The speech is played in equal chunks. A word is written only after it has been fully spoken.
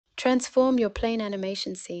Transform your plain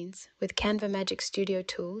animation scenes with Canva Magic Studio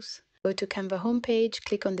tools. Go to Canva homepage,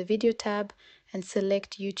 click on the Video tab, and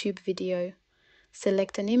select YouTube Video.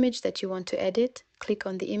 Select an image that you want to edit, click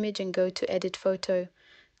on the image and go to Edit Photo.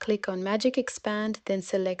 Click on Magic Expand, then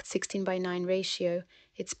select 16:9 ratio.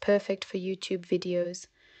 It's perfect for YouTube videos.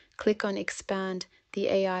 Click on Expand. The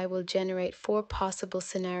AI will generate 4 possible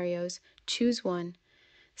scenarios. Choose one.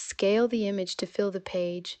 Scale the image to fill the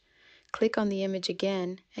page. Click on the image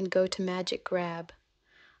again and go to Magic Grab.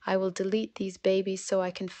 I will delete these babies so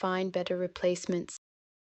I can find better replacements.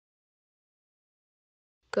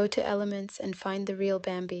 Go to Elements and find the real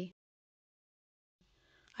Bambi.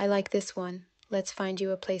 I like this one. Let's find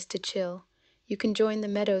you a place to chill. You can join the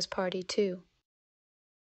Meadows party too.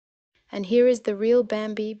 And here is the real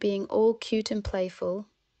Bambi being all cute and playful.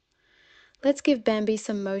 Let's give Bambi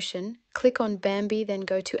some motion. Click on Bambi, then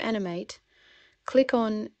go to Animate. Click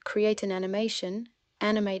on Create an Animation.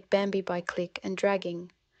 Animate Bambi by click and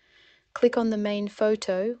dragging. Click on the main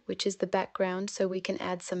photo, which is the background, so we can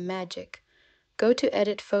add some magic. Go to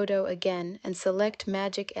Edit Photo again and select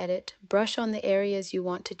Magic Edit. Brush on the areas you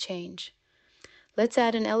want to change. Let's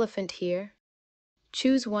add an elephant here.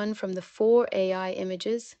 Choose one from the 4 AI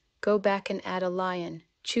images. Go back and add a lion.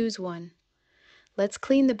 Choose one. Let's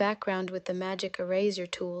clean the background with the Magic Eraser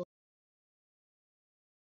tool.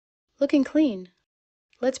 Looking clean.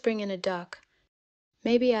 Let's bring in a duck.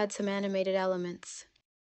 Maybe add some animated elements.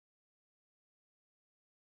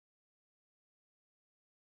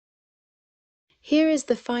 Here is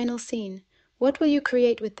the final scene. What will you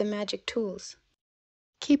create with the magic tools?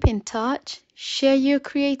 Keep in touch, share your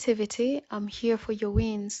creativity. I'm here for your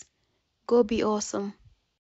wins. Go be awesome.